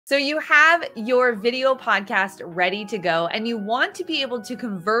So you have your video podcast ready to go, and you want to be able to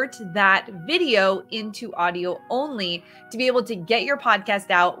convert that video into audio only to be able to get your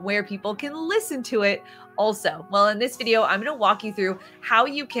podcast out where people can listen to it also. Well, in this video, I'm going to walk you through how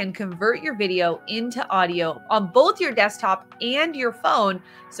you can convert your video into audio on both your desktop and your phone.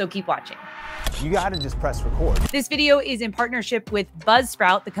 So keep watching. You got to just press record. This video is in partnership with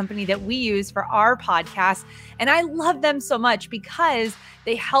Buzzsprout, the company that we use for our podcast. And I love them so much because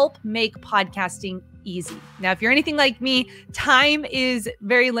they help make podcasting easy. Now, if you're anything like me, time is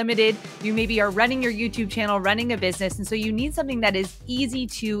very limited. You maybe are running your YouTube channel, running a business, and so you need something that is easy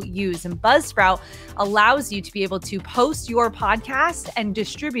to use. And Buzzsprout allows you to be able to post your podcast and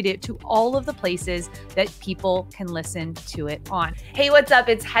distribute it to all of the places that people can listen to it on. Hey, what's up?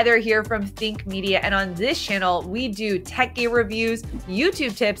 It's Heather here from Think Media, and on this channel, we do tech gear reviews,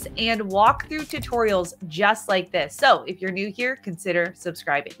 YouTube tips, and walkthrough tutorials just like this. So if you're new here, consider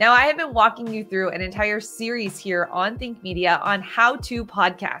subscribing. Now, I have been walking you through an entire series here on Think Media on how to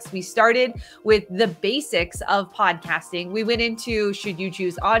podcast. We started with the basics of podcasting. We went into should you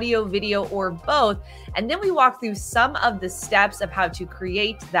choose audio, video, or both, and then we walked through some of the steps of how to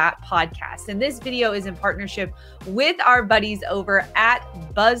create that podcast. And this video is in partnership with our buddies over at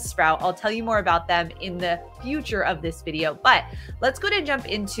Buzzsprout. I'll tell you more about them in the future of this video, but let's go and jump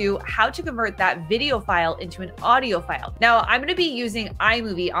into how to convert that video file into an audio file. Now, I'm going to be using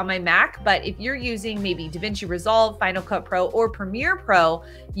iMovie on my Mac, but if you're using maybe DaVinci Resolve, Final Cut Pro, or Premiere Pro,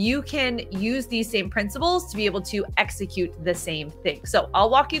 you can use these same principles to be able to execute the same thing. So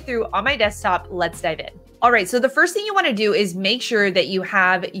I'll walk you through on my desktop. Let's dive in. All right, so the first thing you want to do is make sure that you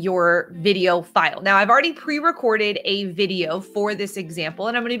have your video file. Now, I've already pre-recorded a video for this example,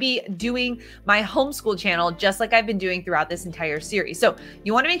 and I'm going to be doing my homeschool channel just like I've been doing throughout this entire series. So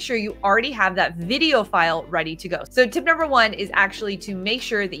you want to make sure you already have that video file ready to go. So tip number one is actually to make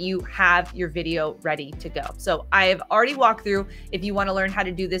sure that you have your video ready to go. So I have already walked through if you want to learn how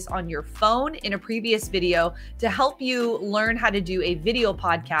to do this on your phone in a previous video to help you learn how to do a video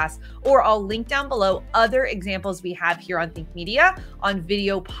podcast, or I'll link down below other examples we have here on Think Media on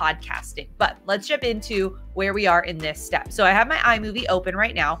video podcasting. But let's jump into where we are in this step. So I have my iMovie open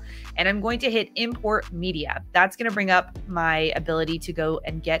right now, and I'm going to hit import media. That's going to bring up my ability to go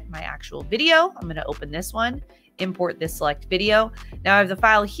and get my actual video. I'm going to open this one, import this select video. Now I have the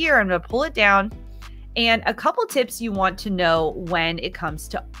file here. I'm going to pull it down. And a couple tips you want to know when it comes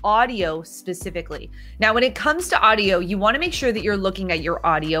to audio specifically. Now, when it comes to audio, you want to make sure that you're looking at your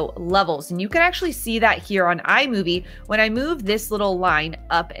audio levels. And you can actually see that here on iMovie when I move this little line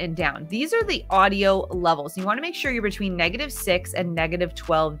up and down. These are the audio levels. You want to make sure you're between -6 and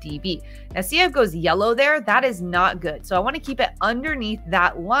 -12 dB. Now, see how it goes yellow there? That is not good. So I want to keep it underneath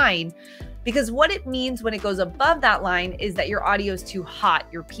that line, because what it means when it goes above that line is that your audio is too hot,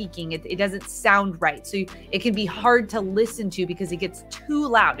 you're peaking, it doesn't sound right. So it can be hard to listen to because it gets too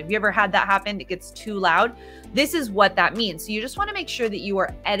loud. Have you ever had that happen? It gets too loud. This is what that means. So you just want to make sure that you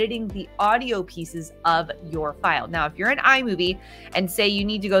are editing the audio pieces of your file. Now, if you're in iMovie and say you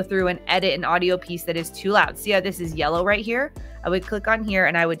need to go through and edit an audio piece that is too loud, see how this is yellow right here? I would click on here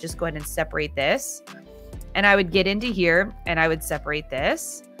and I would just go ahead and separate this. And I would get into here and I would separate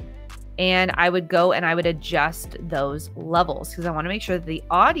this. And I would go and I would adjust those levels because I want to make sure that the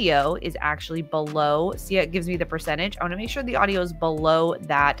audio is actually below. See, it gives me the percentage. I want to make sure the audio is below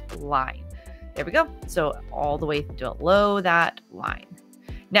that line. There we go. So all the way below that line.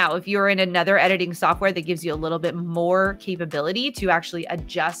 Now, if you're in another editing software that gives you a little bit more capability to actually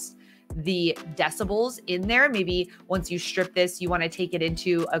adjust the decibels in there, maybe once you strip this, you want to take it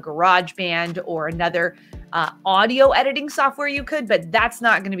into a GarageBand or another audio editing software you could, but that's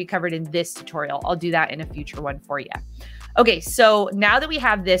not going to be covered in this tutorial. I'll do that in a future one for you. Okay, so now that we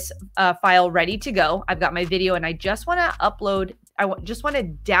have this file ready to go, I've got my video and I just want to upload, just want to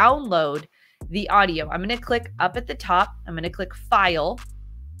download the audio. I'm going to click up at the top. I'm going to click File.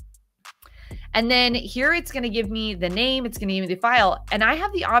 And then here it's going to give me the name, it's going to give me the file. And I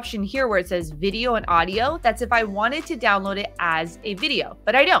have the option here where it says video and audio. That's if I wanted to download it as a video,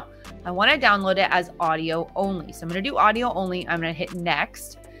 but I don't. I want to download it as audio only. So I'm going to do audio only. I'm going to hit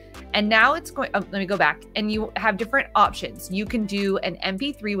next. And now it's going, let me go back, and you have different options. You can do an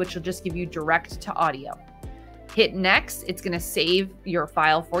MP3, which will just give you direct to audio. Hit next. It's going to save your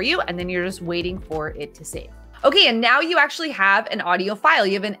file for you. And then you're just waiting for it to save. Okay, and now you actually have an audio file.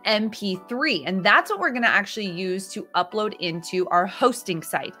 You have an MP3, and that's what we're gonna actually use to upload into our hosting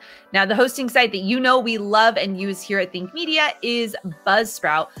site. Now, the hosting site that you know we love and use here at Think Media is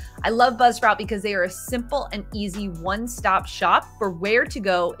Buzzsprout. I love Buzzsprout because they are a simple and easy one-stop shop for where to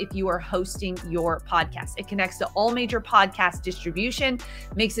go if you are hosting your podcast. It connects to all major podcast distribution,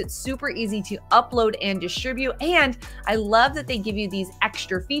 makes it super easy to upload and distribute. And I love that they give you these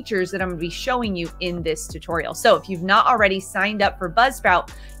extra features that I'm going to be showing you in this tutorial. So if you've not already signed up for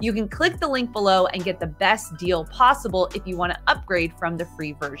Buzzsprout, you can click the link below and get the best deal possible if you want to upgrade from the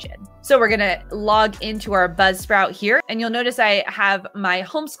free version. So we're going to log into our Buzzsprout here, and you'll notice I have my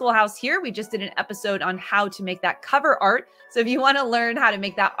homeschool house here. We just did an episode on how to make that cover art. So if you want to learn how to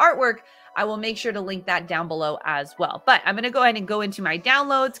make that artwork, I will make sure to link that down below as well. But I'm going to go ahead and go into my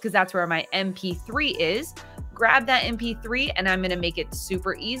downloads because that's where my MP3 is. Grab that MP3 and I'm going to make it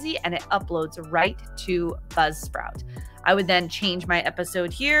super easy, and it uploads right to Buzzsprout. I would then change my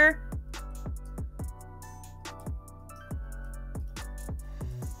episode here.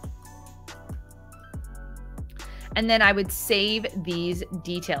 And then I would save these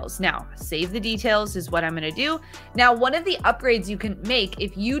details. Now, save the details is what I'm going to do. Now, one of the upgrades you can make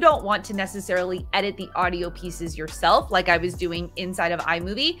if you don't want to necessarily edit the audio pieces yourself, like I was doing inside of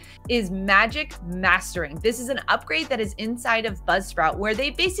iMovie, is Magic Mastering. This is an upgrade that is inside of Buzzsprout where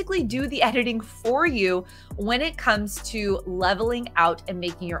they basically do the editing for you when it comes to leveling out and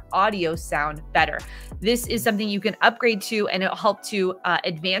making your audio sound better. This is something you can upgrade to, and it'll help to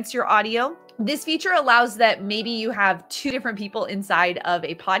advance your audio. This feature allows that maybe you have two different people inside of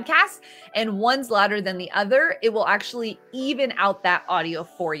a podcast and one's louder than the other. It will actually even out that audio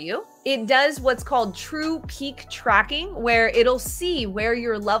for you. It does what's called true peak tracking, where it'll see where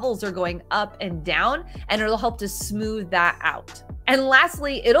your levels are going up and down, and it'll help to smooth that out. And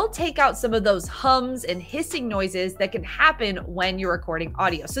lastly, it'll take out some of those hums and hissing noises that can happen when you're recording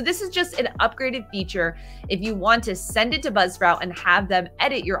audio. So this is just an upgraded feature if you want to send it to Buzzsprout and have them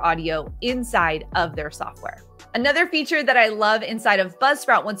edit your audio inside of their software. Another feature that I love inside of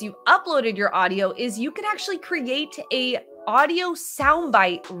Buzzsprout once you've uploaded your audio is you can actually create a audio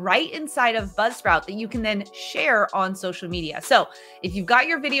soundbite right inside of Buzzsprout that you can then share on social media. So if you've got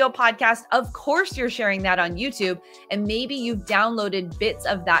your video podcast, of course you're sharing that on YouTube, and maybe you've downloaded bits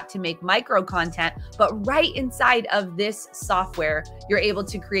of that to make micro content, but right inside of this software, you're able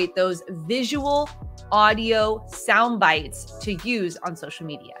to create those visual audio sound bites to use on social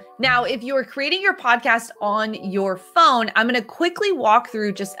media. Now, if you are creating your podcast on your phone, I'm going to quickly walk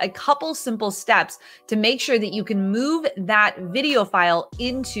through just a couple simple steps to make sure that you can move that video file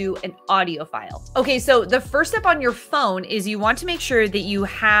into an audio file. Okay, so the first step on your phone is you want to make sure that you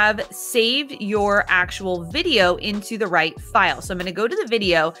have saved your actual video into the right file. So I'm going to go to the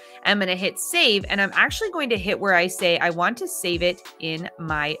video, I'm going to hit save, and I'm actually going to hit where I say I want to save it in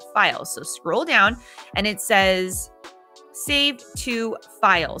my files. So scroll down and it says saved to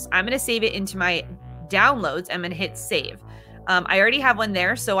files. I'm going to save it into my downloads. I'm going to hit save. I already have one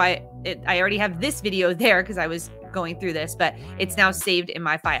there. So I already have this video there because I was going through this, but it's now saved in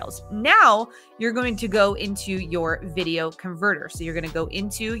my files. Now you're going to go into your video converter. So you're going to go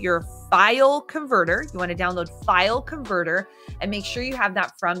into your file converter. You want to download file converter and make sure you have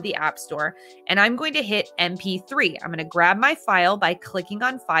that from the App Store. And I'm going to hit MP3. I'm going to grab my file by clicking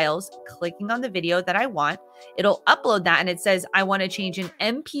on files, clicking on the video that I want. It'll upload that and it says, I want to change an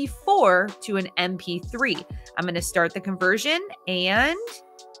MP4 to an MP3. I'm going to start the conversion and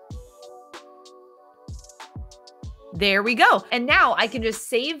there we go. And now I can just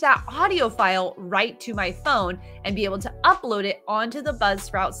save that audio file right to my phone and be able to upload it onto the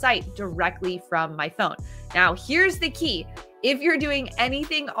Buzzsprout site directly from my phone. Now, here's the key. If you're doing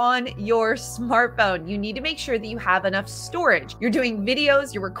anything on your smartphone, you need to make sure that you have enough storage. You're doing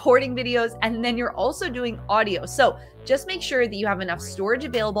videos, you're recording videos, and then you're also doing audio. So just make sure that you have enough storage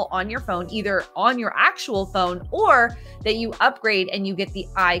available on your phone, either on your actual phone or that you upgrade and you get the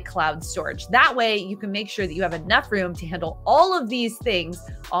iCloud storage. That way you can make sure that you have enough room to handle all of these things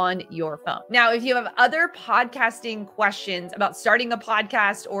on your phone. Now, if you have other podcasting questions about starting a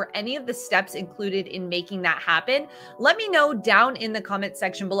podcast or any of the steps included in making that happen, let me know down in the comment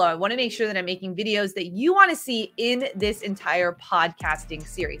section below. I want to make sure that I'm making videos that you want to see in this entire podcasting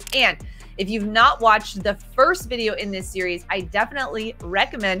series. And if you've not watched the first video in this series, I definitely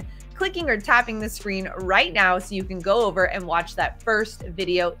recommend clicking or tapping the screen right now so you can go over and watch that first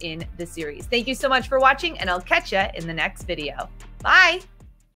video in the series. Thank you so much for watching, and I'll catch you in the next video. Bye.